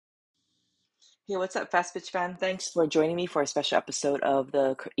Hey, what's up, Fast Pitch fan? Thanks for joining me for a special episode of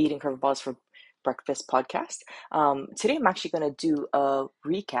the Eating Curveballs for Breakfast podcast. Today, I'm actually going to do a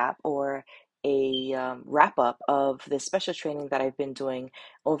recap or a wrap up of this special training that I've been doing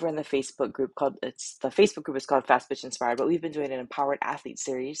over in the Facebook group called the Facebook group is called Fast Pitch Inspired, but we've been doing an empowering athlete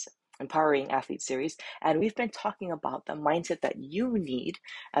series, and we've been talking about the mindset that you need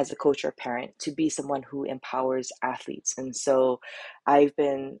as a coach or parent to be someone who empowers athletes. And so I've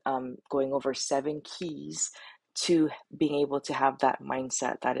been going over 7 keys to being able to have that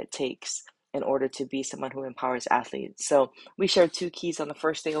mindset that it takes in order to be someone who empowers athletes. So we shared 2 keys on the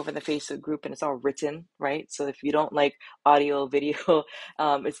first day over the Facebook group, and it's all written, right? So if you don't like audio, video,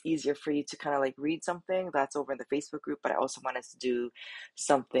 it's easier for you to kind of like read something that's over in the Facebook group. But I also wanted to do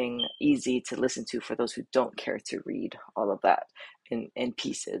something easy to listen to for those who don't care to read all of that in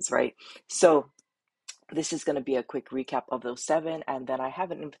pieces, right? So this is going to be a quick recap of those 7, and then I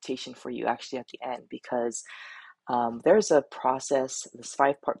have an invitation for you actually at the end because there's a process, this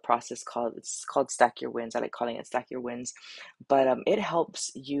 5-part process called Stack Your Wins. I like calling it Stack Your Wins, but it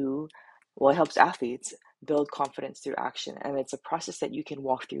helps you, well, it helps athletes build confidence through action, and it's a process that you can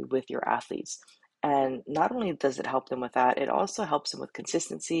walk through with your athletes. And not only does it help them with that, it also helps them with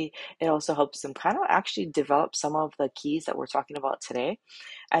consistency. It also helps them kind of actually develop some of the keys that we're talking about today.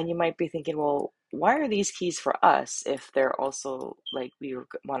 And you might be thinking, well, why are these keys for us if they're also like we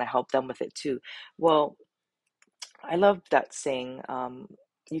want to help them with it too? Well, I love that saying,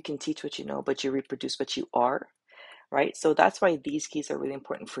 you can teach what you know, but you reproduce what you are, right? So that's why these keys are really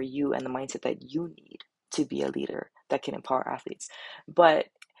important for you and the mindset that you need to be a leader that can empower athletes. But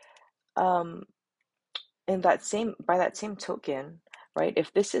um, by that same token, right,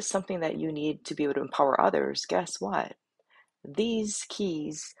 if this is something that you need to be able to empower others, guess what? These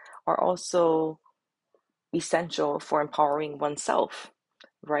keys are also essential for empowering oneself,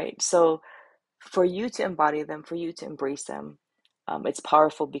 right? So for you to embody them, for you to embrace them, it's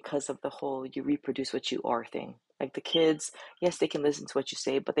powerful because of the whole you reproduce what you are thing. Like the kids, yes, they can listen to what you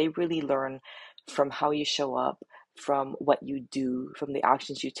say, but they really learn from how you show up, from what you do, from the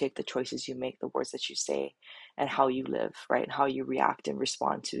actions you take, the choices you make, the words that you say, and how you live, right? And how you react and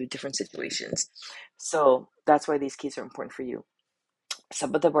respond to different situations. So that's why these keys are important for you.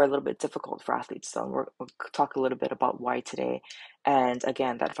 Some of them are a little bit difficult for athletes, so we'll talk a little bit about why today. And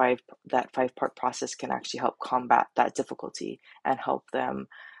again, that 5-part process can actually help combat that difficulty and help them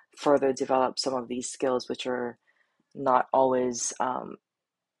further develop some of these skills, which are not always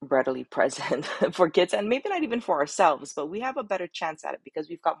readily present for kids, and maybe not even for ourselves, but we have a better chance at it because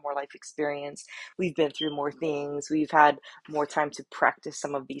we've got more life experience, we've been through more things, we've had more time to practice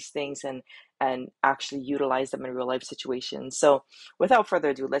some of these things and actually utilize them in real life situations. So without further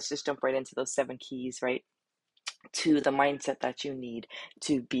ado, let's just jump right into those 7 keys, right, to the mindset that you need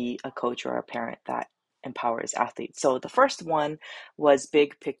to be a coach or a parent that empowers athletes. So the first one was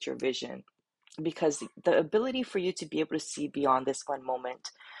big picture vision, because the ability for you to be able to see beyond this one moment,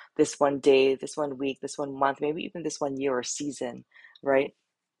 this one day, this one week, this one month, maybe even this one year or season, right?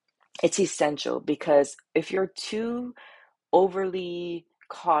 It's essential because if you're too overly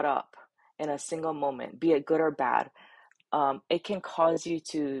caught up in a single moment, be it good or bad, it can cause you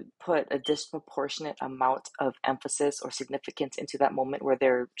to put a disproportionate amount of emphasis or significance into that moment where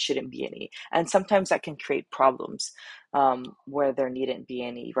there shouldn't be any. And sometimes that can create problems where there needn't be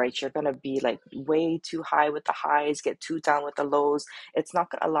any, right? You're going to be like way too high with the highs, get too down with the lows. It's not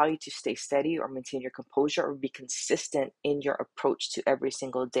going to allow you to stay steady or maintain your composure or be consistent in your approach to every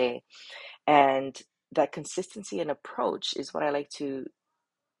single day. And that consistency and approach is what I like to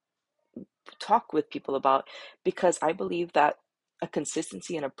talk with people about, because I believe that a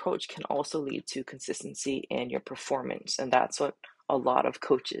consistency and approach can also lead to consistency in your performance. And that's what a lot of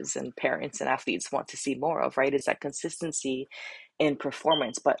coaches and parents and athletes want to see more of, right? Is that consistency in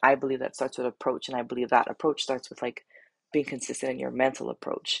performance. But I believe that starts with approach. And I believe that approach starts with like being consistent in your mental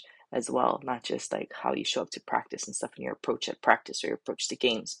approach as well, not just like how you show up to practice and stuff in your approach at practice or your approach to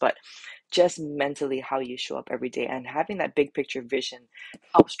games, but just mentally how you show up every day. And having that big picture vision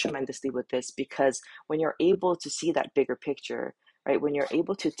helps tremendously with this, because when you're able to see that bigger picture, right, when you're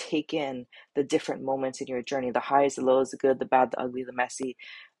able to take in the different moments in your journey, the highs, the lows, the good, the bad, the ugly, the messy,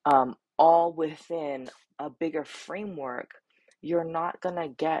 all within a bigger framework, you're not going to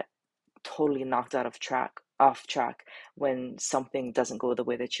get totally knocked off track when something doesn't go the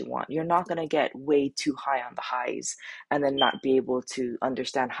way that you want. You're not going to get way too high on the highs and then not be able to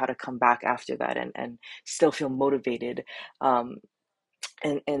understand how to come back after that and still feel motivated,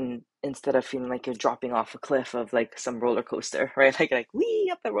 and instead of feeling like you're dropping off a cliff of like some roller coaster, right? Like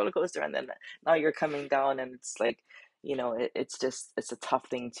wee up the roller coaster, and then now you're coming down and it's like it's a tough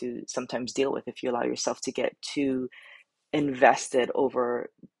thing to sometimes deal with if you allow yourself to get too invested over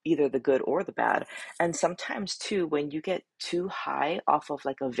either the good or the bad. And sometimes too, when you get too high off of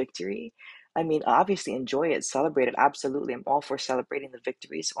like a victory, I mean, obviously enjoy it, celebrate it. Absolutely. I'm all for celebrating the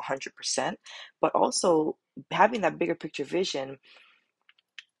victories 100%. But also having that bigger picture vision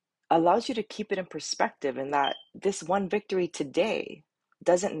allows you to keep it in perspective, and that this one victory today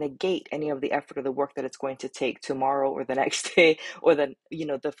doesn't negate any of the effort or the work that it's going to take tomorrow or the next day or the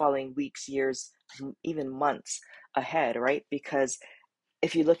following weeks, years, even months ahead, right? Because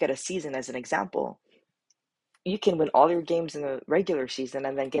if you look at a season as an example, you can win all your games in the regular season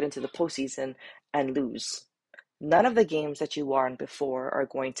and then get into the postseason and lose. None of the games that you won before are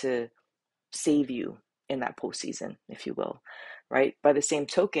going to save you in that postseason, if you will, right? By the same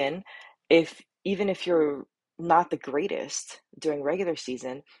token, if even if you're not the greatest during regular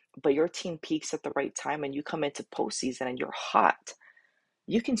season, but your team peaks at the right time and you come into postseason and you're hot,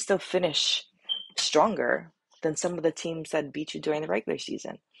 you can still finish stronger than some of the teams that beat you during the regular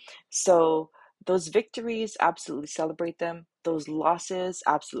season. So those victories, absolutely celebrate them. Those losses,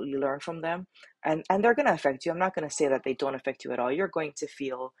 absolutely learn from them. And they're going to affect you. I'm not going to say that they don't affect you at all. You're going to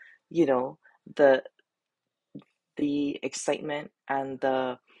feel, you know, the the excitement and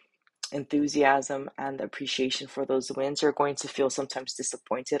the enthusiasm and the appreciation for those wins. You're going to feel sometimes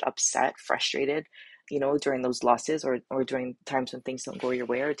disappointed, upset, frustrated, during those losses, or during times when things don't go your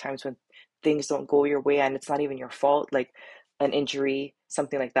way, or times when things don't go your way and it's not even your fault, like an injury,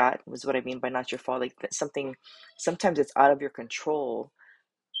 something like that was what I mean by not your fault. Like something, sometimes it's out of your control,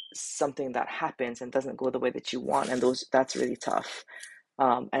 something that happens and doesn't go the way that you want, and that's really tough.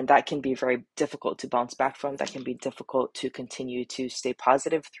 And that can be very difficult to bounce back from. That can be difficult to continue to stay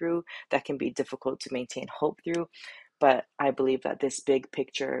positive through. That can be difficult to maintain hope through. But I believe that this big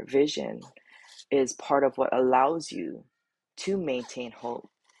picture vision is part of what allows you to maintain hope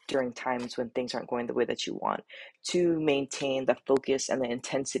during times when things aren't going the way that you want, to maintain the focus and the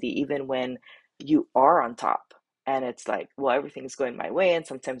intensity, even when you are on top. And it's like, well, everything's going my way. And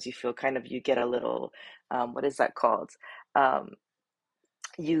sometimes you feel you get a little, what is that called? Um,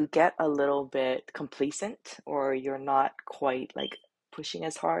 you get a little bit complacent, or you're not quite like pushing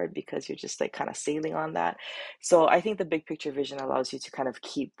as hard because you're just like kind of sailing on that. So I think the big picture vision allows you to kind of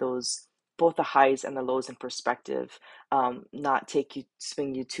keep those, both the highs and the lows, in perspective, not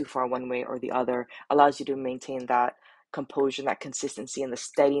swing you too far one way or the other, allows you to maintain that composure, that consistency, and the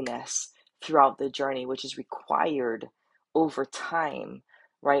steadiness throughout the journey, which is required over time,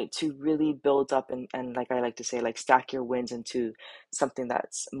 right? To really build up and like I like to say, like stack your wins into something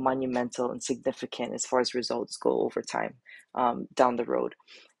that's monumental and significant as far as results go over time, down the road.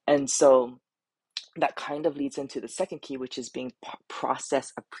 And so that kind of leads into the second key, which is being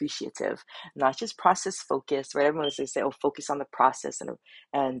process appreciative, not just process focused, right? Everyone always say, "Oh, focus on the process,"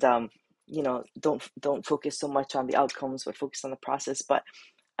 and don't focus so much on the outcomes, but focus on the process. But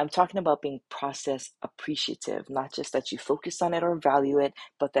I'm talking about being process appreciative, not just that you focus on it or value it,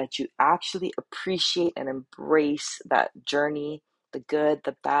 but that you actually appreciate and embrace that journey, the good,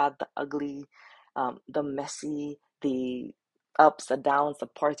 the bad, the ugly, the messy, the ups, the downs, the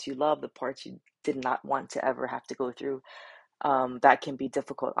parts you love, the parts you did not want to ever have to go through. That can be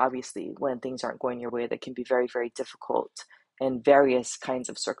difficult, obviously, when things aren't going your way. That can be very, very difficult in various kinds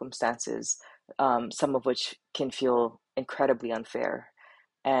of circumstances, some of which can feel incredibly unfair.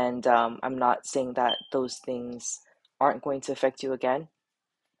 And I'm not saying that those things aren't going to affect you again.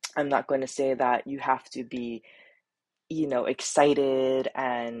 I'm not going to say that you have to be, excited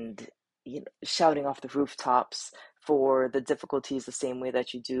and, shouting off the rooftops for the difficulties the same way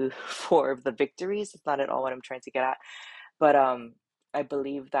that you do for the victories. It's not at all what I'm trying to get at. But I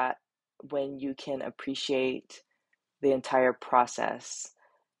believe that when you can appreciate the entire process,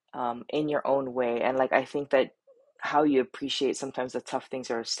 in your own way. And like, I think that how you appreciate sometimes the tough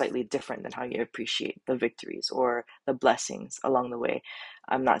things are slightly different than how you appreciate the victories or the blessings along the way.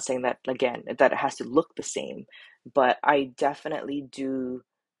 I'm not saying that, again, that it has to look the same, but I definitely do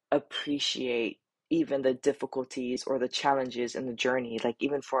appreciate even the difficulties or the challenges in the journey. Like,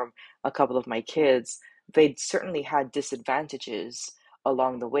 even for a couple of my kids, they certainly had disadvantages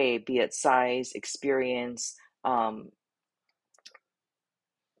along the way, be it size, experience, um,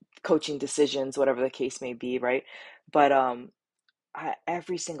 coaching decisions, whatever the case may be, right? But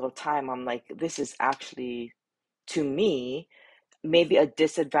every single time I'm like, this is actually, to me, maybe a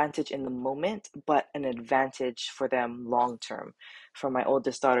disadvantage in the moment, but an advantage for them long term. For my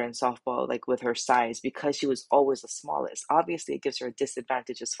oldest daughter in softball, like with her size, because she was always the smallest, obviously it gives her a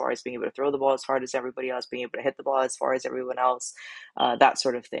disadvantage as far as being able to throw the ball as hard as everybody else, being able to hit the ball as far as everyone else, that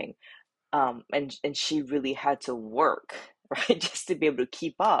sort of thing. And she really had to work, right, just to be able to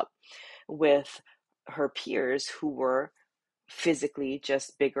keep up with her peers who were physically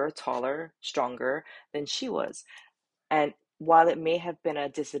just bigger, taller, stronger than she was. And while it may have been a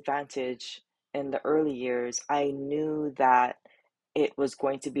disadvantage in the early years, I knew that it was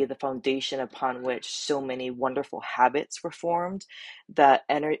going to be the foundation upon which so many wonderful habits were formed. The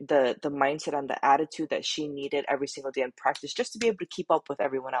mindset and the attitude that she needed every single day in practice just to be able to keep up with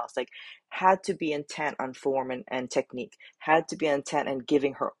everyone else, like, had to be intent on form and technique, had to be intent and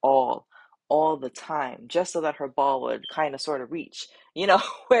giving her all the time, just so that her ball would kind of sort of reach,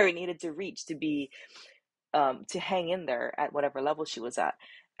 where it needed to reach to hang in there at whatever level she was at.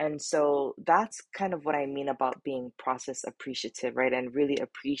 And so that's kind of what I mean about being process appreciative, right? And really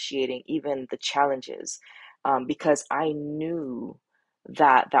appreciating even the challenges, because I knew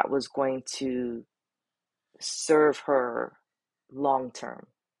that that was going to serve her long term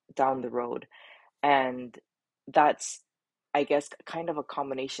down the road. And that's, I guess, kind of a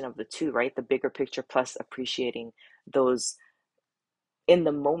combination of the two, right? The bigger picture plus appreciating those in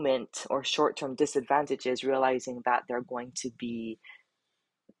the moment or short-term disadvantages, realizing that they're going to be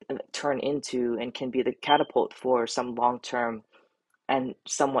turn into and can be the catapult for some long-term and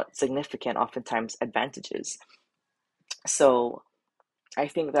somewhat significant, oftentimes, advantages. So I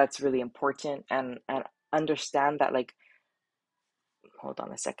think that's really important, and understand that, like, hold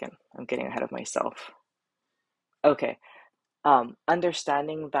on a second, I'm getting ahead of myself. Okay.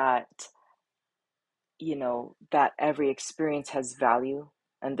 Understanding that, that every experience has value,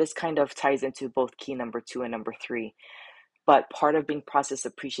 and this kind of ties into both key number two and number three. But part of being process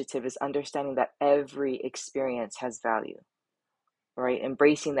appreciative is understanding that every experience has value, right?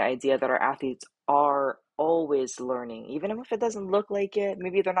 Embracing the idea that our athletes are always learning, even if it doesn't look like it.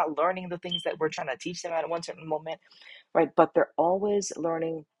 Maybe they're not learning the things that we're trying to teach them at one certain moment, right? But they're always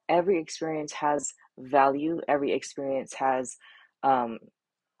learning. Every experience has value. Every experience um,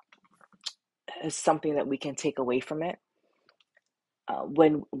 has something that we can take away from it.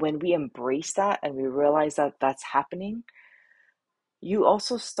 When we embrace that and we realize that that's happening, you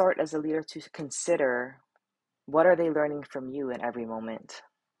also start as a leader to consider, what are they learning from you in every moment?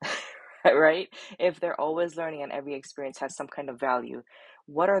 Right? If they're always learning and every experience has some kind of value,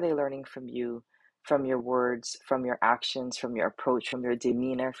 what are they learning from you, from your words, from your actions, from your approach, from your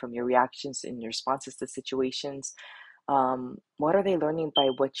demeanor, from your reactions and your responses to situations? What are they learning by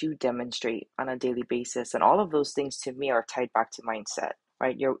what you demonstrate on a daily basis? And all of those things to me are tied back to mindset,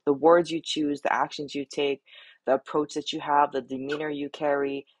 right? The words you choose, the actions you take, the approach that you have, the demeanor you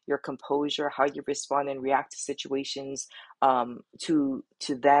carry, your composure, how you respond and react to situations, to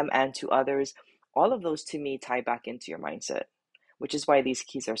them and to others. All of those to me tie back into your mindset, which is why these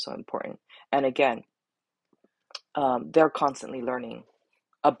keys are so important. And again, they're constantly learning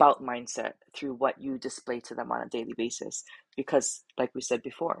about mindset through what you display to them on a daily basis. Because, like we said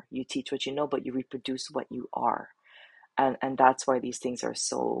before, you teach what you know, but you reproduce what you are. And that's why these things are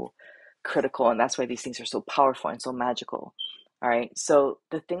so critical, and that's why these things are so powerful and so magical. All right. So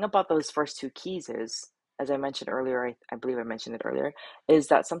the thing about those first two keys is, as I mentioned earlier, I believe I mentioned it earlier, is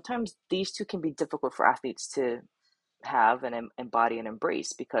that sometimes these two can be difficult for athletes to have and embody and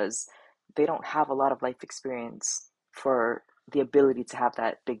embrace, because they don't have a lot of life experience for the ability to have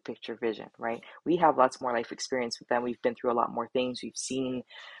that big picture vision, right? We have lots more life experience with them. We've been through a lot more things. We've seen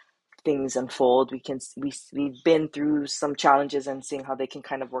things unfold. We've been through some challenges and seeing how they can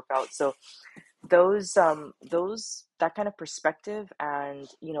kind of work out. So those that kind of perspective and,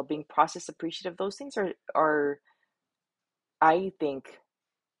 being process appreciative, those things are I think,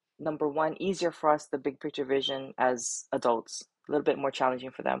 number one, easier for us, the big picture vision as adults, a little bit more challenging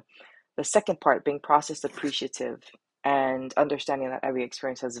for them. The second part, being process appreciative and understanding that every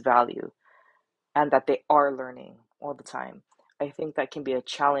experience has value and that they are learning all the time. I think that can be a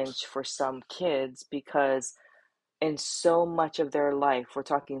challenge for some kids, because in so much of their life, we're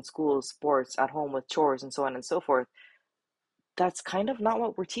talking school, sports, at home with chores, and so on and so forth, that's kind of not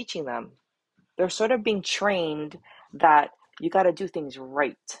what we're teaching them. They're sort of being trained that you got to do things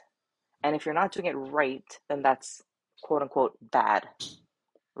right. And if you're not doing it right, then that's quote unquote bad,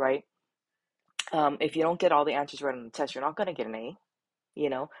 right? If you don't get all the answers right on the test, you're not going to get an A,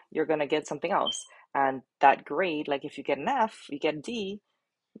 you're going to get something else. And that grade, like if you get an F, you get a D,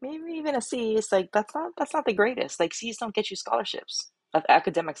 maybe even a C, it's like, that's not the greatest. Like, C's don't get you scholarships,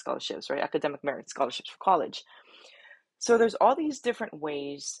 academic scholarships, right? Academic merit scholarships for college. So there's all these different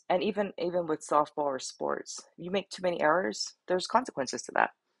ways, and even with softball or sports, you make too many errors, there's consequences to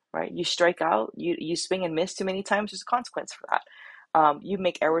that, right? You strike out, you swing and miss too many times, there's a consequence for that. You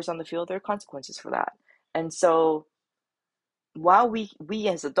make errors on the field, there are consequences for that. And so while we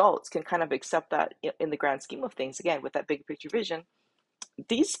as adults can kind of accept that in the grand scheme of things, again, with that big picture vision,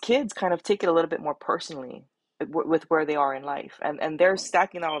 these kids kind of take it a little bit more personally with where they are in life, and they're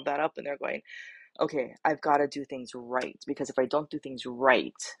stacking all of that up, and they're going, okay, I've got to do things right, because if I don't do things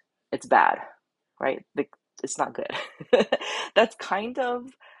right, it's bad, right? It's not good. That's kind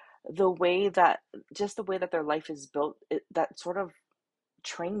of the way that, just the way that their life is built, that sort of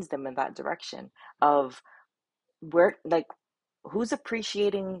trains them in that direction of where, like, who's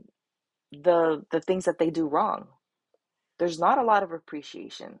appreciating the things that they do wrong. There's not a lot of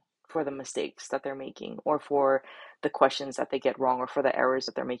appreciation for the mistakes that they're making, or for the questions that they get wrong, or for the errors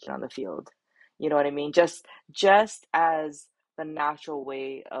that they're making on the field. You know what I mean? Just as the natural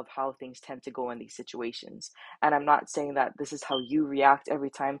way of how things tend to go in these situations. And I'm not saying that this is how you react every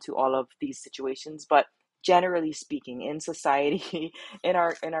time to all of these situations, but generally speaking, in society, in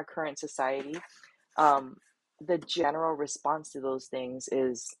our current society, um, the general response to those things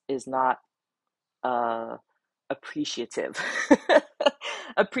is not uh appreciative.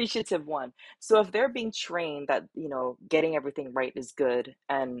 Appreciative one. So if they're being trained that, getting everything right is good,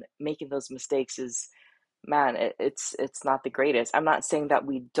 and making those mistakes is, man, it's not the greatest. I'm not saying that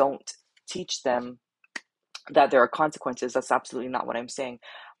we don't teach them that there are consequences. That's absolutely not what I'm saying.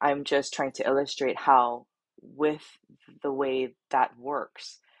 I'm just trying to illustrate how, with the way that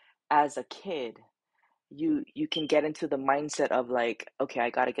works, as a kid, you can get into the mindset of, like, okay, I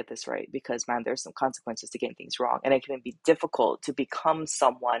got to get this right, because, man, there's some consequences to getting things wrong, and it can be difficult to become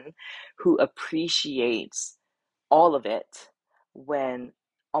someone who appreciates all of it, when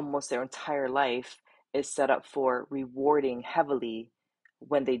almost their entire life is set up for rewarding heavily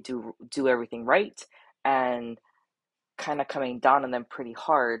when they do everything right, and kind of coming down on them pretty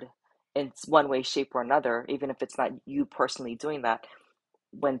hard in one way, shape, or another, even if it's not you personally doing that,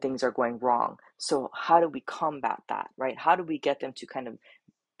 when things are going wrong. So how do we combat that, right? How do we get them to kind of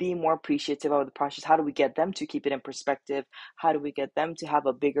be more appreciative of the process? How do we get them to keep it in perspective? How do we get them to have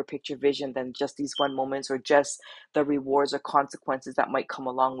a bigger picture vision than just these one moments, or just the rewards or consequences that might come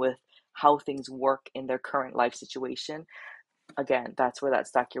along with how things work in their current life situation? Again, that's where that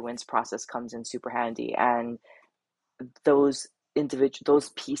stack your wins process comes in super handy. And those those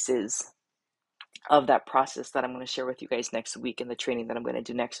pieces of that process that I'm going to share with you guys next week, in the training that I'm going to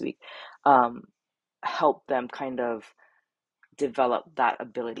do next week, um, help them kind of develop that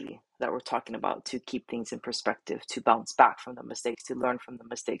ability that we're talking about, to keep things in perspective, to bounce back from the mistakes, to learn from the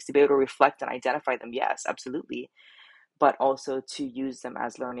mistakes, to be able to reflect and identify them, yes, absolutely, but also to use them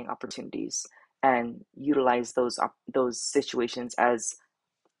as learning opportunities, and utilize those situations as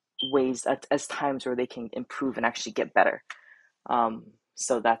ways, as times where they can improve and actually get better.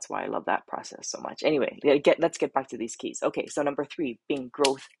 So that's why I love that process so much. Anyway, let's get back to these keys. Okay, so number 3, being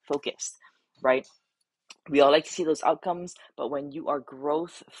growth focused, right? We all like to see those outcomes, but when you are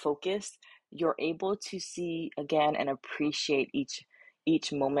growth focused, you're able to see again and appreciate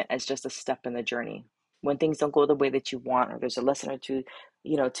each moment as just a step in the journey. When things don't go the way that you want, or there's a lesson or two,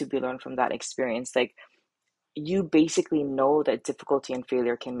 to be learned from that experience, like, you basically know that difficulty and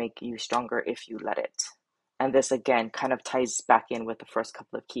failure can make you stronger if you let it. And this again kind of ties back in with the first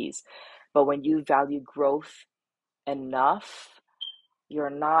couple of keys. But when you value growth enough,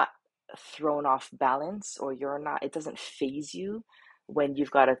 you're not thrown off balance, or it doesn't phase you when you've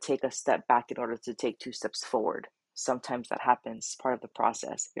got to take a step back in order to take 2 steps forward. Sometimes that happens, part of the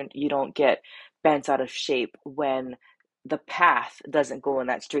process. You don't get bent out of shape when the path doesn't go in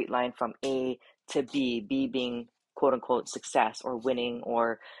that straight line from A to B being quote unquote success, or winning,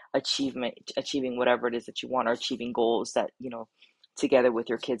 or achieving whatever it is that you want, or achieving goals that, together with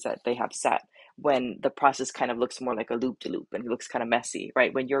your kids, that they have set. When the process kind of looks more like a loop to loop, and it looks kind of messy,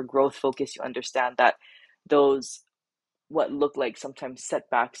 right? When you're growth focused, you understand that those, what look like sometimes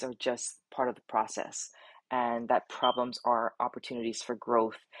setbacks, are just part of the process, and that problems are opportunities for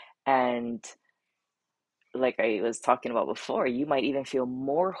growth. And like I was talking about before, you might even feel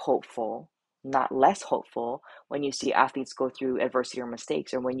more hopeful, not less hopeful, when you see athletes go through adversity or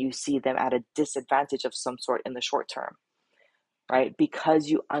mistakes, or when you see them at a disadvantage of some sort in the short term, right? Because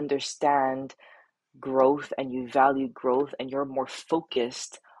you understand growth, and you value growth, and you're more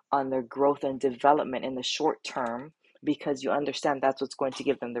focused on their growth and development in the short term, because you understand that's what's going to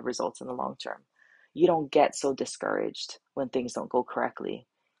give them the results in the long term. You don't get so discouraged when things don't go correctly,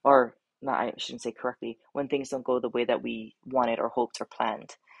 or not, I shouldn't say correctly, when things don't go the way that we wanted, or hoped, or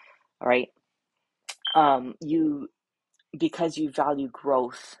planned. All right. You Because you value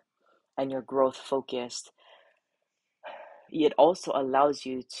growth, and you're growth focused, it also allows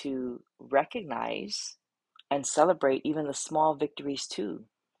you to recognize and celebrate even the small victories too,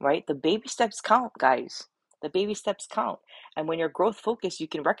 right? The baby steps count, guys. The baby steps count. And when you're growth focused, you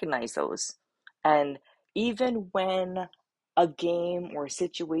can recognize those. And even when a game or a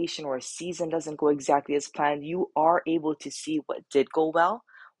situation or a season doesn't go exactly as planned, you are able to see what did go well,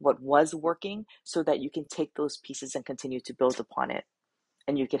 what was working, so that you can take those pieces and continue to build upon it.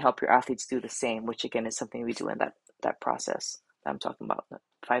 And you can help your athletes do the same, which again is something we do in that process that I'm talking about, the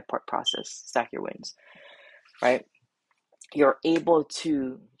 5-part process, stack your wins, right? You're able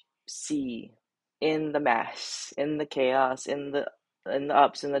to see in the mess, in the chaos, in the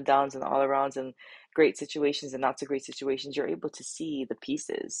ups and the downs and the all arounds and great situations and not so great situations, you're able to see the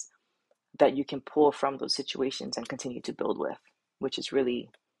pieces that you can pull from those situations and continue to build with, which is really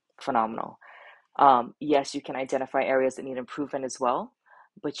phenomenal. Yes, you can identify areas that need improvement as well,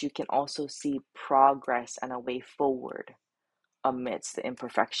 but you can also see progress and a way forward amidst the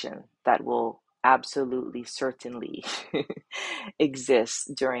imperfection that will absolutely certainly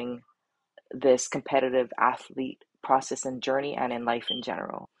exist during this competitive athlete process and journey and in life in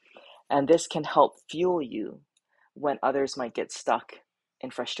general. And this can help fuel you when others might get stuck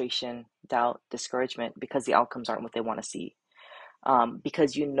in frustration, doubt, discouragement because the outcomes aren't what they want to see.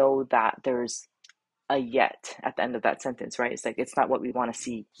 Because you know that there's a yet at the end of that sentence, right? It's like, it's not what we want to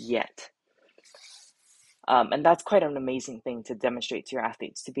see yet. And that's quite an amazing thing to demonstrate to your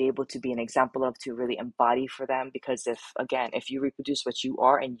athletes, to be able to be an example of, to really embody for them. Because if you reproduce what you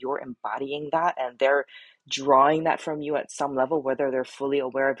are and you're embodying that and they're drawing that from you at some level, whether they're fully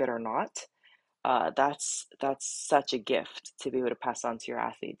aware of it or not, that's such a gift to be able to pass on to your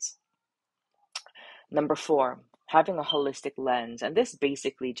athletes. Number 4, having a holistic lens. And this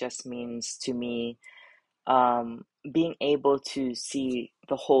basically just means to me, being able to see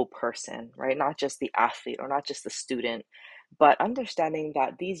the whole person, right? Not just the athlete or not just the student, but understanding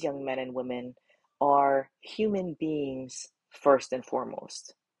that these young men and women are human beings first and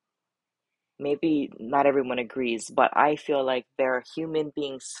foremost. Maybe not everyone agrees, but I feel like they're human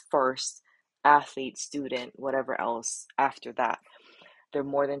beings first, athlete, student, whatever else after that. They're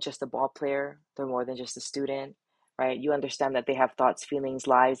more than just a ball player. They're more than just a student, right? You understand that they have thoughts, feelings,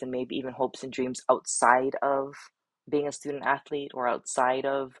 lives, and maybe even hopes and dreams outside of being a student athlete or outside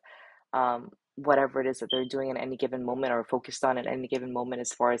of whatever it is that they're doing in any given moment or focused on at any given moment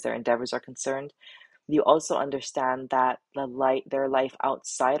as far as their endeavors are concerned. You also understand that their life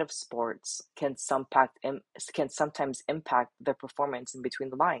outside of sports can sometimes impact their performance in between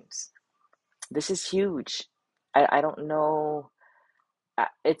the lines. This is huge. I don't know.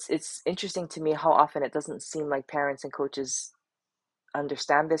 It's interesting to me how often it doesn't seem like parents and coaches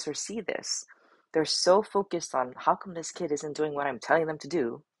understand this or see this. They're so focused on how come this kid isn't doing what I'm telling them to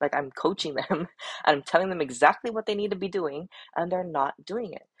do. Like, I'm coaching them and I'm telling them exactly what they need to be doing, and they're not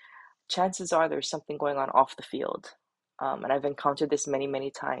doing it. Chances are there's something going on off the field. And I've encountered this many,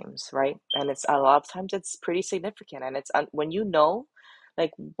 many times, right? And it's a lot of times it's pretty significant. And it's when you know,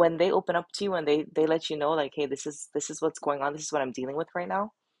 like when they open up to you and they let you know, like, hey, this is what's going on. This is what I'm dealing with right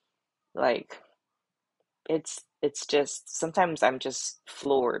now. Like, it's just sometimes I'm just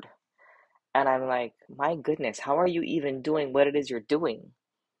floored, and I'm like, my goodness, how are you even doing what it is you're doing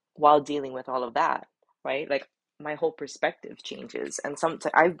while dealing with all of that, right? Like, my whole perspective changes. And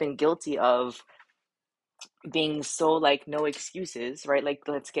sometimes I've been guilty of being so like no excuses, right? Like,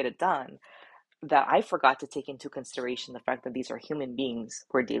 let's get it done, that I forgot to take into consideration the fact that these are human beings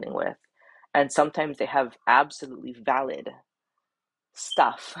we're dealing with. And sometimes they have absolutely valid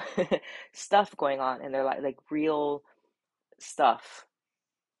stuff, stuff going on in their life, like real stuff,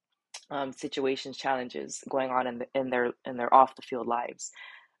 situations, challenges going on in their off the field lives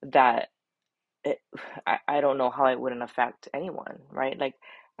that it, I don't know how it wouldn't affect anyone, right? Like,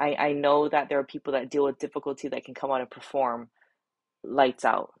 I know that there are people that deal with difficulty that can come out and perform lights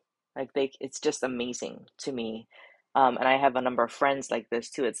out. Like, it's just amazing to me. And I have a number of friends like this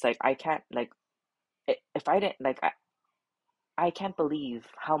too. It's like, I can't, like, if I didn't, like, I can't believe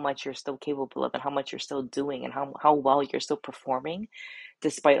how much you're still capable of and how much you're still doing and how well you're still performing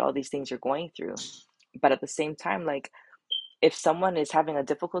despite all these things you're going through. But at the same time, like, if someone is having a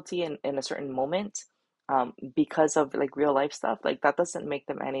difficulty in a certain moment, because of like real life stuff, like, that doesn't make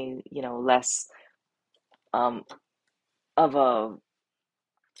them any, less um, of a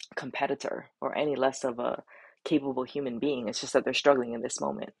competitor or any less of a capable human being. It's just that they're struggling in this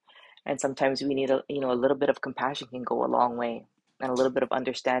moment. And sometimes we need a little bit of compassion can go a long way, and a little bit of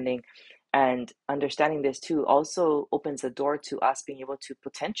understanding. And understanding this too also opens the door to us being able to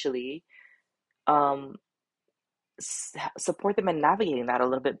potentially um, support them in navigating that a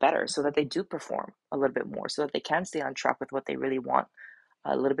little bit better so that they do perform a little bit more, so that they can stay on track with what they really want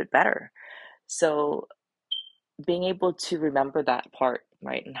a little bit better. So being able to remember that part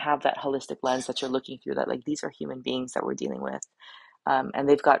right? And have that holistic lens that you're looking through, that like these are human beings that we're dealing with. And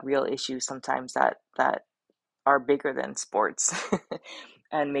they've got real issues sometimes that are bigger than sports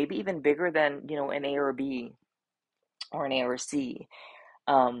and maybe even bigger than, an A or a B or an A or a C.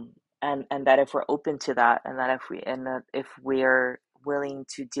 Um, and that if we're open to that, and that if we're willing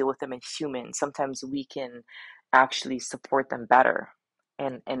to deal with them as humans, sometimes we can actually support them better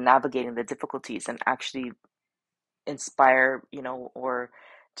in navigating the difficulties, and actually inspire, or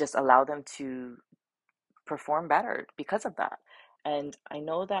just allow them to perform better because of that. And I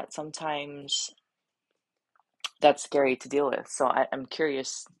know that sometimes that's scary to deal with. So I'm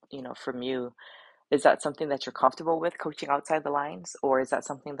curious, from you, is that something that you're comfortable with, coaching outside the lines, or is that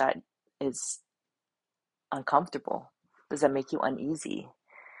something that is uncomfortable? Does that make you uneasy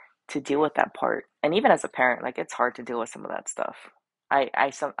to deal with that part? And even as a parent, like it's hard to deal with some of that stuff. I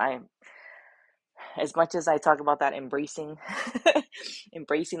as much as I talk about that embracing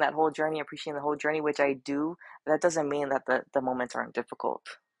embracing that whole journey, appreciating the whole journey, which I do, that doesn't mean that the moments aren't difficult.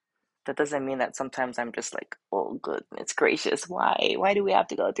 That doesn't mean that sometimes I'm just like, oh goodness gracious, why do we have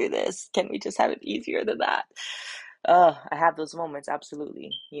to go through this? Can we just have it easier than that? I have those moments,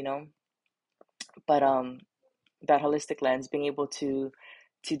 absolutely, but that holistic lens, being able to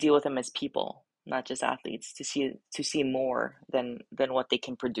deal with them as people, not just athletes, to see more than what they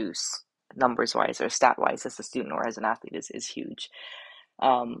can produce numbers wise or stat wise as a student or as an athlete is huge.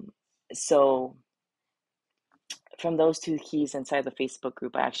 Um, so from those two keys inside the Facebook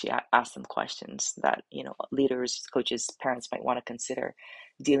group, I actually asked them questions that, leaders, coaches, parents might want to consider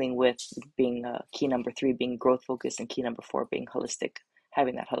dealing with, being key number 3 being growth focused, and key number 4 being holistic,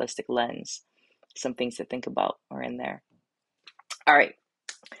 having that holistic lens. Some things to think about are in there. All right,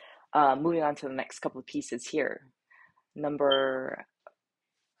 moving on to the next couple of pieces here. Number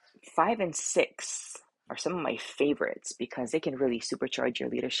 5 and 6 are some of my favorites because they can really supercharge your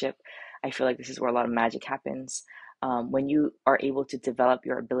leadership. I feel like this is where a lot of magic happens. When you are able to develop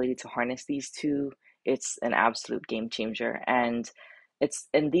your ability to harness these two, it's an absolute game changer. And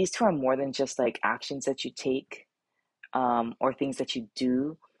these two are more than just like actions that you take, or things that you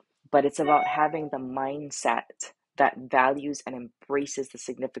do, but it's about having the mindset that values and embraces the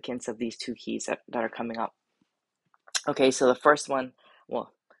significance of these two keys that are coming up. Okay, so the first one,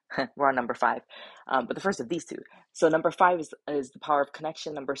 well, we're on number 5, but the first of these two. So number 5 is the power of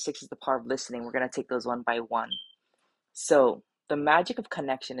connection. Number 6 is the power of listening. We're going to take those one by one. So the magic of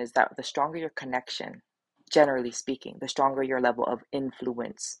connection is that the stronger your connection, generally speaking, the stronger your level of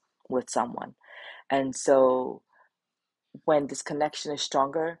influence with someone. And so when this connection is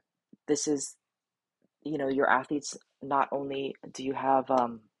stronger, this is, your athletes, not only do you have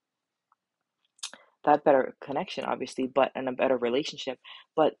that better connection, obviously, but and a better relationship.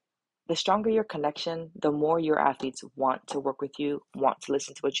 But the stronger your connection, the more your athletes want to work with you, want to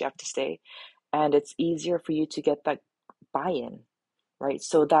listen to what you have to say, and it's easier for you to get that buy-in, right?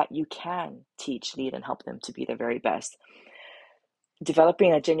 So that you can teach, lead, and help them to be their very best.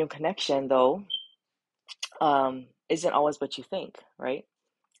 Developing a genuine connection, though, isn't always what you think, right?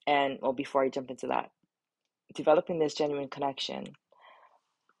 And well, before I jump into that, developing this genuine connection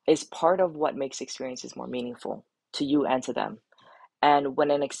is part of what makes experiences more meaningful to you and to them. And when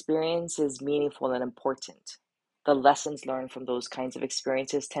an experience is meaningful and important, the lessons learned from those kinds of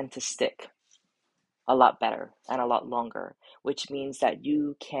experiences tend to stick a lot better and a lot longer, which means that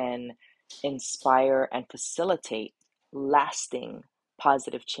you can inspire and facilitate lasting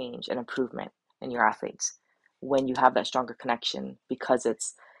positive change and improvement in your athletes when you have that stronger connection, because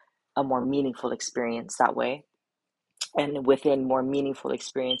it's a more meaningful experience that way. And within more meaningful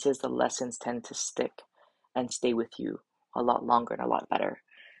experiences, the lessons tend to stick and stay with you a lot longer and a lot better,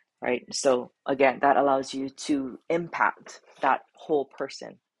 right? So again, that allows you to impact that whole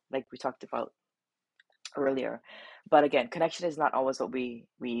person, like we talked about earlier. But again, connection is not always what we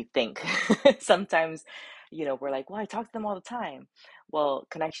think. Sometimes, we're like, well, I talk to them all the time. Well,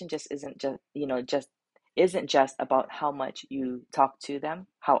 connection just isn't just isn't just about how much you talk to them,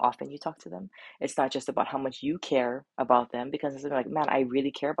 how often you talk to them. It's not just about how much you care about them, because it's like, man, I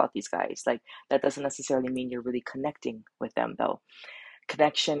really care about these guys. Like, that doesn't necessarily mean you're really connecting with them, though.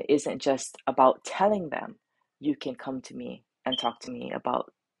 Connection isn't just about telling them you can come to me and talk to me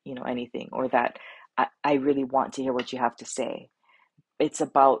about, anything, or that I really want to hear what you have to say. It's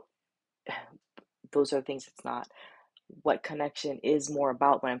about, those are things it's not. What connection is more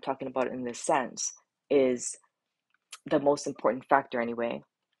about, when I'm talking about it in this sense, is the most important factor anyway,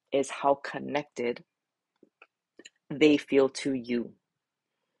 is how connected they feel to you.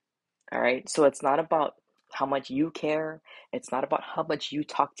 All right. So it's not about how much you care. It's not about how much you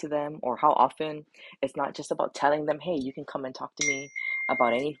talk to them or how often. It's not just about telling them, hey, you can come and talk to me.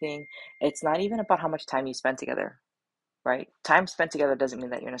 about anything, it's not even about how much time you spend together, right? Time spent together doesn't mean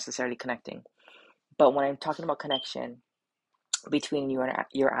that you're necessarily connecting. But when I'm talking about connection between you and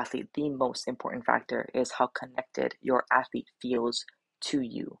your athlete, the most important factor is how connected your athlete feels to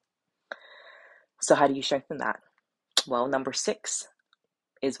you. So, how do you strengthen that? Well, number 6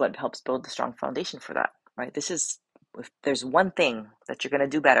 is what helps build the strong foundation for that, right? This is, if there's one thing that you're going to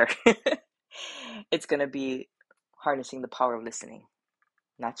do better, it's going to be harnessing the power of listening,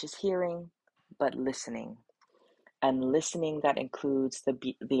 not just hearing, but listening. And listening that includes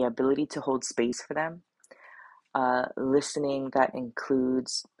the ability to hold space for them, listening that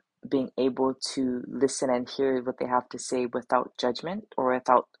includes being able to listen and hear what they have to say without judgment or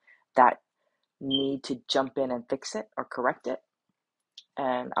without that need to jump in and fix it or correct it.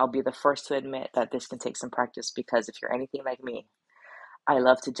 And I'll be the first to admit that this can take some practice, because if you're anything like me, I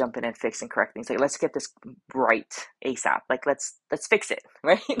love to jump in and fix and correct things. Like, let's get this right ASAP. Like, let's fix it,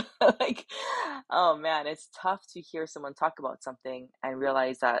 right? Like, oh man, it's tough to hear someone talk about something and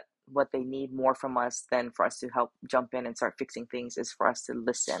realize that what they need more from us than for us to help jump in and start fixing things is for us to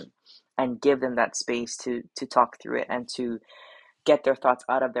listen and give them that space to talk through it and to get their thoughts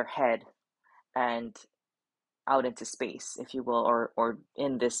out of their head and out into space, if you will, or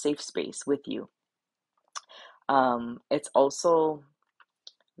in this safe space with you. It's also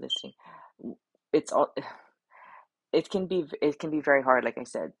listening. It's all it can be very hard, like I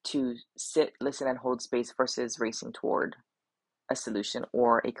said, to sit, listen, and hold space versus racing toward a solution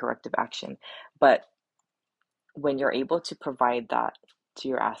or a corrective action. But when you're able to provide that to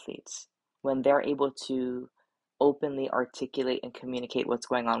your athletes, when they're able to openly articulate and communicate what's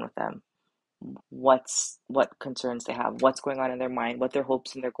going on with them, what concerns they have, what's going on in their mind, what their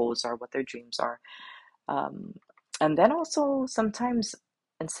hopes and their goals are, what their dreams are. Um, and then also sometimes,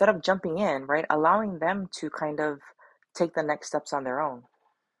 instead of jumping in, right, allowing them to kind of take the next steps on their own.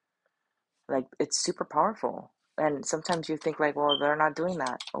 Like, it's super powerful. And sometimes you think like, well, they're not doing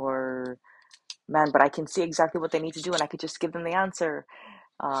that, or man, but I can see exactly what they need to do and I could just give them the answer.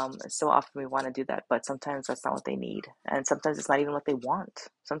 So often we want to do that, but sometimes that's not what they need. And sometimes it's not even what they want.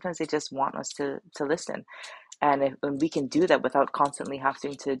 Sometimes they just want us to listen. And if and we can do that without constantly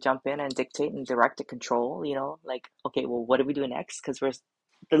having to jump in and dictate and direct and control, like, okay, well, what do we do next? Because we're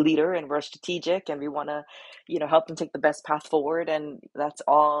the leader and we're strategic and we want to, help them take the best path forward. And that's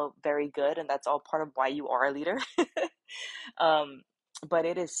all very good. And that's all part of why you are a leader. um, but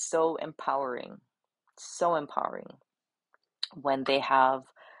it is so empowering when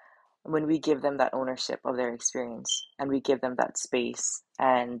when we give them that ownership of their experience and we give them that space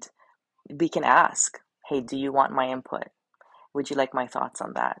and we can ask, hey, do you want my input? Would you like my thoughts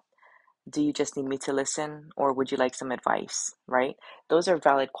on that? Do you just need me to listen, or would you like some advice, right? Those are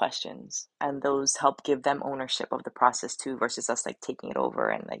valid questions, and those help give them ownership of the process too, versus us like taking it over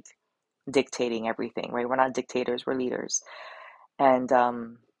and like dictating everything, right? We're not dictators, we're leaders. And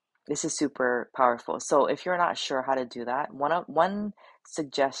this is super powerful. So if you're not sure how to do that, one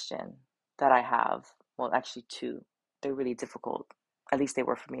suggestion that I have, well, actually two, they're really difficult. At least they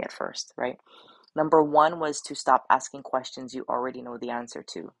were for me at first, right? Number one was to stop asking questions you already know the answer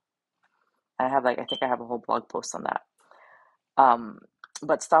to. I think I have a whole blog post on that. Um,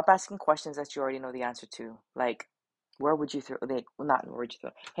 but stop asking questions that you already know the answer to. Like, where would you throw? Like, not where would you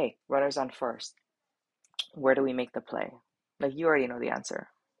throw? Hey, runners on first. Where do we make the play? Like, you already know the answer,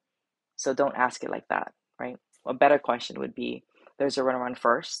 so don't ask it like that, right? A better question would be: there's a runner on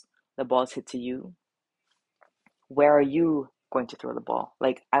first. The ball's hit to you. Where are you going to throw the ball?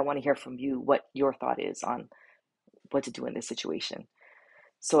 Like, I want to hear from you what your thought is on what to do in this situation.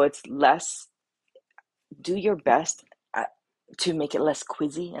 So it's less, do your best uh, to make it less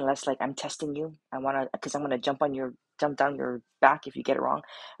quizzy and less like I'm testing you. I want to, because I'm going to jump down your back if you get it wrong.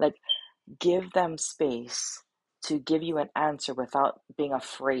 Like, give them space to give you an answer without being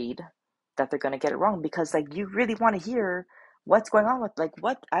afraid that they're going to get it wrong, because like you really want to hear what's going on with, like,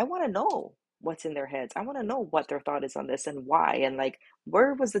 what I want to know, what's in their heads. I want to know what their thought is on this and why, and like,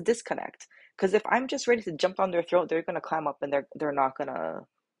 where was the disconnect? Because if I'm just ready to jump down their throat, they're going to climb up and they're not going to,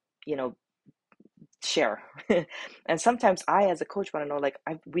 you know share. And sometimes I, as a coach, want to know, like,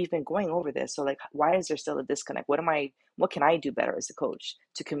 we've been going over this, so like, why is there still a disconnect? What can I do better as a coach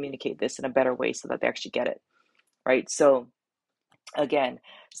to communicate this in a better way so that they actually get it, right? So again,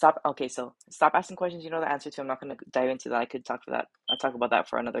 stop asking questions you know the answer to. I'm not going to dive into that. I'll talk about that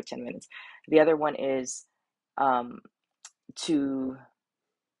for another 10 minutes. The other one is um to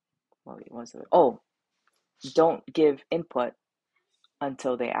what was it? Oh, don't give input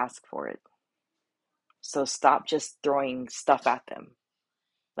until they ask for it. So stop just throwing stuff at them.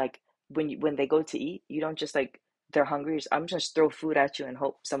 Like, when they go to eat, you don't just like they're hungry, I'm just throw food at you and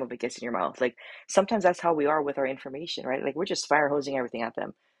hope some of it gets in your mouth. Like sometimes that's how we are with our information, right? Like we're just fire hosing everything at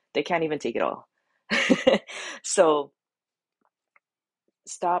them. They can't even take it all. So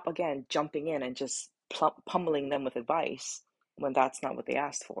stop again jumping in and just pummeling them with advice when that's not what they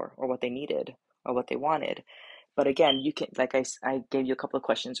asked for or what they needed or what they wanted. But again, you can, like I gave you a couple of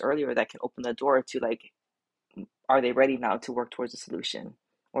questions earlier that can open the door to like, are they ready now to work towards a solution?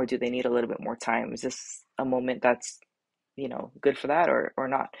 Or do they need a little bit more time? Is this a moment that's, good for that or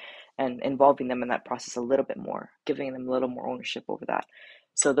not? And involving them in that process a little bit more, giving them a little more ownership over that.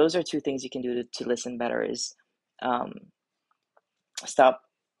 So those are two things you can do to listen better is um, stop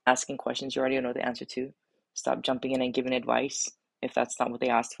asking questions you already know the answer to. Stop jumping in and giving advice if that's not what they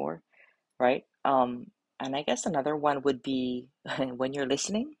asked for, right? And I guess another one would be when you're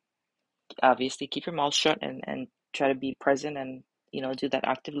listening, obviously keep your mouth shut and try to be present and do that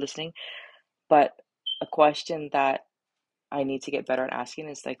active listening. But a question that I need to get better at asking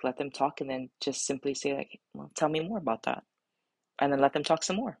is like let them talk and then just simply say like, well, tell me more about that, and then let them talk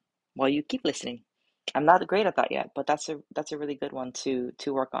some more while you keep listening. I'm not great at that yet, but that's a really good one to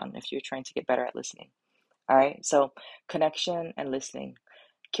work on if you're trying to get better at listening. All right, so connection and listening.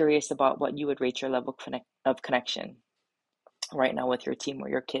 Curious about what you would rate your level of connection right now with your team or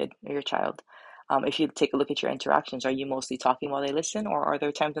your kid or your child. If you take a look at your interactions, are you mostly talking while they listen, or are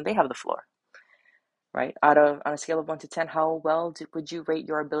there times when they have the floor? Right? On a scale of 1 to 10, how well would you rate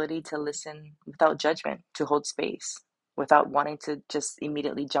your ability to listen without judgment, to hold space, without wanting to just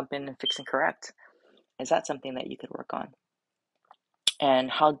immediately jump in and fix and correct? Is that something that you could work on?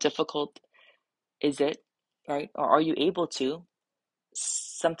 And how difficult is it, right? Or are you able to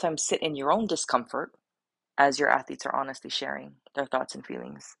sometimes sit in your own discomfort as your athletes are honestly sharing their thoughts and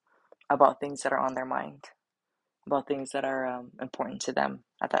feelings about things that are on their mind, about things that are important to them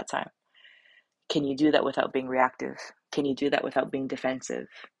at that time? Can you do that without being reactive? Can you do that without being defensive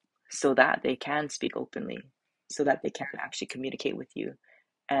so that they can speak openly, so that they can actually communicate with you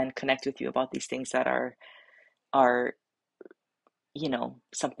and connect with you about these things that are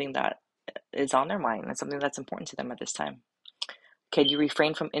something that is on their mind and something that's important to them at this time? Can you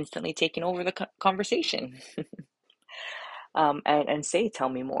refrain from instantly taking over the conversation and say, tell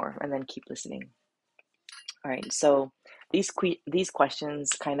me more, and then keep listening? All right, so these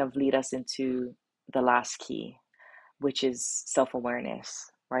questions kind of lead us into the last key, which is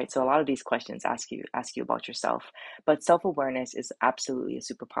self-awareness, right? So a lot of these questions ask you about yourself, but self-awareness is absolutely a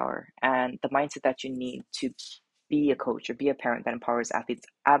superpower, and the mindset that you need to be a coach or be a parent that empowers athletes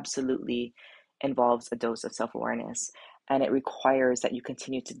absolutely involves a dose of self-awareness, and it requires that you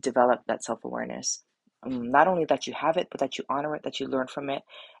continue to develop that self-awareness. Not only that you have it, but that you honor it, that you learn from it,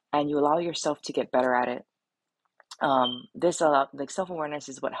 and you allow yourself to get better at it. This like self-awareness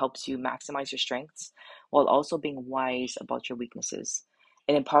is what helps you maximize your strengths while also being wise about your weaknesses.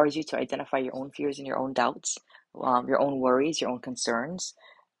 It empowers you to identify your own fears and your own doubts, your own worries, your own concerns.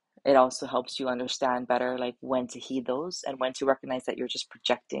 It also helps you understand better like when to heed those and when to recognize that you're just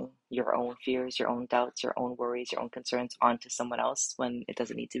projecting your own fears, your own doubts, your own worries, your own concerns onto someone else when it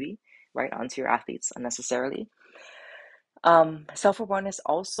doesn't need to be, right? Onto your athletes unnecessarily. Self-awareness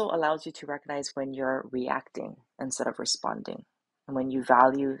also allows you to recognize when you're reacting instead of responding. And when you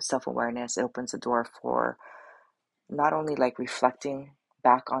value self-awareness, it opens the door for not only like reflecting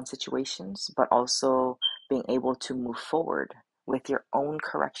back on situations, but also being able to move forward with your own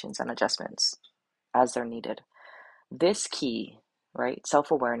corrections and adjustments as they're needed. This key, right,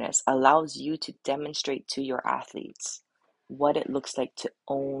 self-awareness allows you to demonstrate to your athletes what it looks like to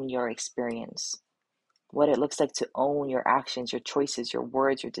own your experience, what it looks like to own your actions, your choices, your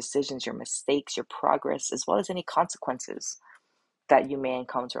words, your decisions, your mistakes, your progress, as well as any consequences that you may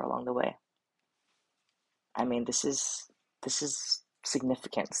encounter along the way. I mean, this is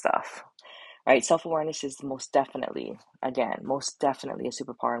significant stuff, right? Self-awareness is most definitely a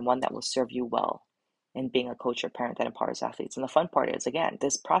superpower and one that will serve you well in being a coach or parent that empowers athletes. And the fun part is, again,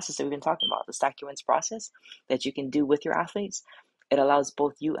 this process that we've been talking about, the Stack Your Wins process that you can do with your athletes, it allows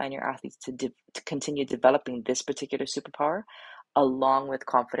both you and your athletes to continue developing this particular superpower along with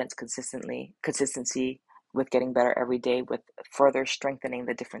confidence, consistency, with getting better every day, with further strengthening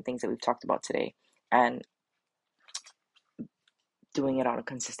the different things that we've talked about today, and doing it on a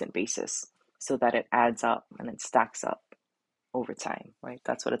consistent basis so that it adds up and it stacks up over time, right?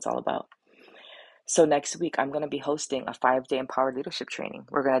 That's what it's all about. So next week, I'm going to be hosting a 5-day empowered leadership training.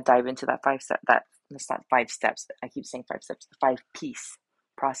 We're going to dive into that that's not 5 steps. I keep saying 5 steps, 5-piece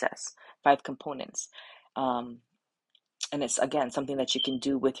process, 5 components. And it's, again, something that you can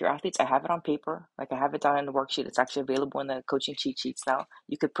do with your athletes. I have it on paper. Like I have it down in the worksheet. It's actually available in the coaching cheat sheets now.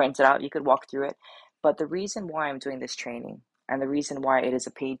 You could print it out. You could walk through it. But the reason why I'm doing this training and the reason why it is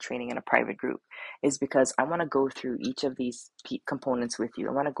a paid training in a private group is because I want to go through each of these components with you.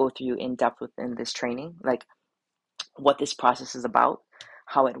 I want to go through you in depth within this training, like what this process is about,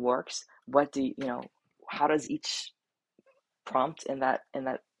 how it works, what do you know, how does each prompt in that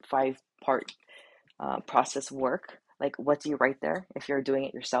 5-part process work? Like, what do you write there if you're doing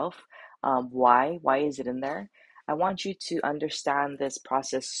it yourself? Why is it in there? I want you to understand this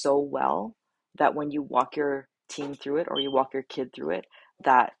process so well that when you walk your team through it or you walk your kid through it,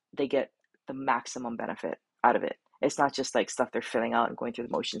 that they get the maximum benefit out of it. It's not just like stuff they're filling out and going through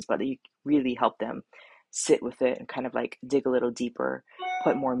the motions, but you really help them sit with it and kind of like dig a little deeper,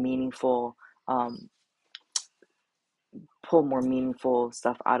 put more meaningful um, pull more meaningful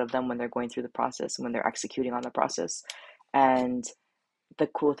stuff out of them when they're going through the process and when they're executing on the process. And the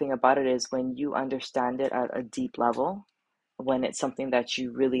cool thing about it is when you understand it at a deep level, when it's something that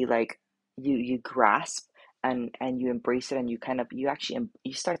you really like, you grasp and you embrace it, and you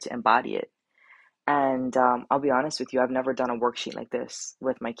start to embody it. And I'll be honest with you, I've never done a worksheet like this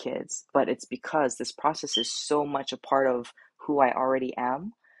with my kids, but it's because this process is so much a part of who I already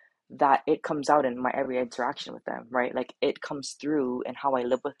am that it comes out in my every interaction with them, right? Like it comes through in how I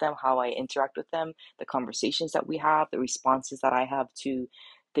live with them, how I interact with them, the conversations that we have, the responses that I have to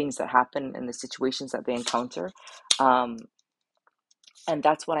things that happen and the situations that they encounter. Um, and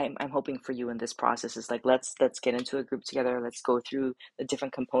that's what I'm hoping for you in this process is like let's get into a group together. Let's go through the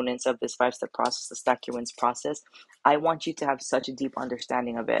different components of this 5-step process, the Stack Your Wins process. I want you to have such a deep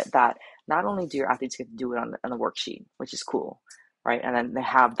understanding of it that not only do your athletes get to do it on the worksheet, which is cool, right? And then they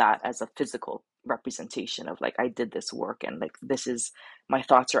have that as a physical representation of like I did this work and like this is my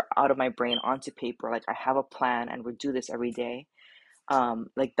thoughts are out of my brain onto paper. Like I have a plan and we do this every day.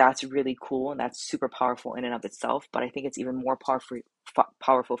 Like that's really cool and that's super powerful in and of itself, but I think it's even more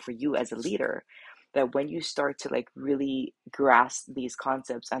powerful for you as a leader, that when you start to like really grasp these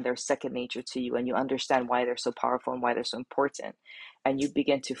concepts and they're second nature to you and you understand why they're so powerful and why they're so important, and you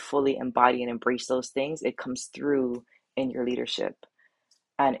begin to fully embody and embrace those things, it comes through in your leadership,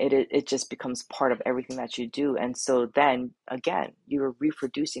 and it just becomes part of everything that you do. And so then again, you're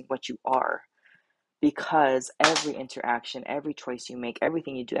reproducing what you are, because every interaction, every choice you make,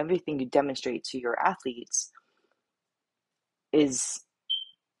 everything you do, everything you demonstrate to your athletes is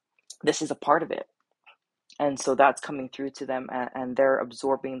this is a part of it. And so that's coming through to them, and they're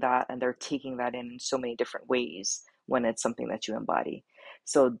absorbing that and they're taking that in so many different ways when it's something that you embody.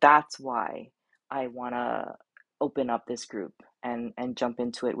 So that's why I want to open up this group and jump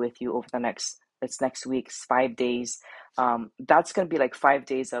into it with you over the next week's 5 days. That's going to be like 5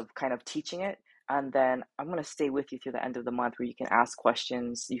 days of kind of teaching it. And then I'm going to stay with you through the end of the month where you can ask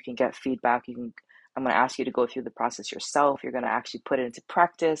questions, you can get feedback, I'm going to ask you to go through the process yourself. You're going to actually put it into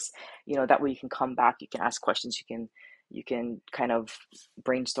practice. That way you can come back, you can ask questions, you can kind of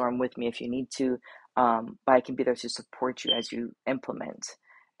brainstorm with me if you need to. But I can be there to support you as you implement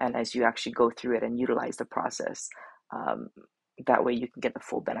and as you actually go through it and utilize the process. That way you can get the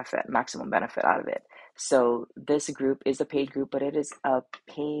full benefit, maximum benefit out of it. So this group is a paid group, but it is a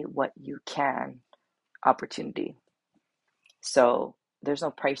pay what you can opportunity. So there's no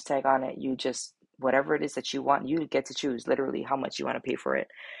price tag on it. You just, whatever it is that you want, you get to choose literally how much you want to pay for it.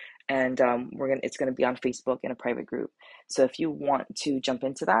 And it's gonna be on Facebook in a private group. So if you want to jump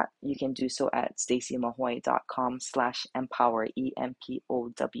into that, you can do so at stacymahoy.com/empower,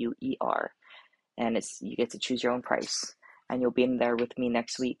 EMPOWER. And you get to choose your own price. And you'll be in there with me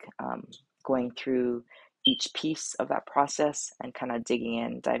next week, going through each piece of that process and kind of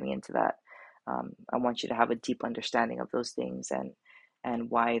diving into that. I want you to have a deep understanding of those things and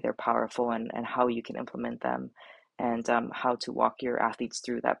why they're powerful and how you can implement them, and how to walk your athletes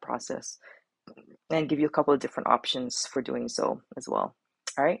through that process and give you a couple of different options for doing so as well.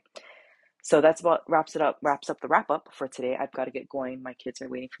 All right. So that's about wraps up the wrap up for today. I've got to get going. My kids are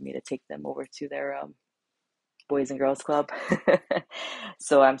waiting for me to take them over to their Boys and Girls Club.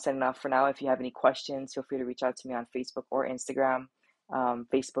 So I'm signing off for now. If you have any questions, feel free to reach out to me on Facebook or Instagram.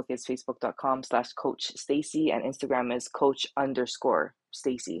 Facebook is facebook.com/Coach Stacy, and Instagram is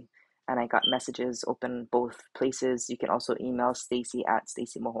Coach_Stacy. And I got messages open both places. You can also email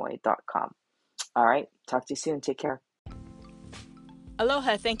stacy@stacymahoy.com. All right. Talk to you soon. Take care.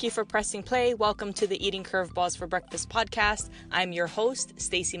 Aloha, thank you for pressing play. Welcome to the Eating Curveballs for Breakfast podcast. I'm your host,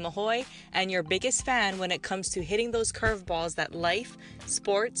 Stacy Mahoy, and your biggest fan when it comes to hitting those curveballs that life,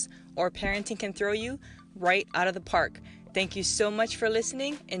 sports, or parenting can throw you right out of the park. Thank you so much for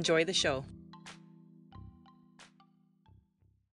listening. Enjoy the show.